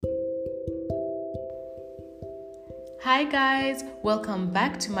Hi, guys, welcome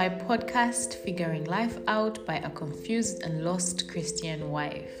back to my podcast, Figuring Life Out by a Confused and Lost Christian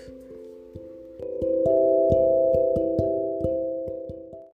Wife.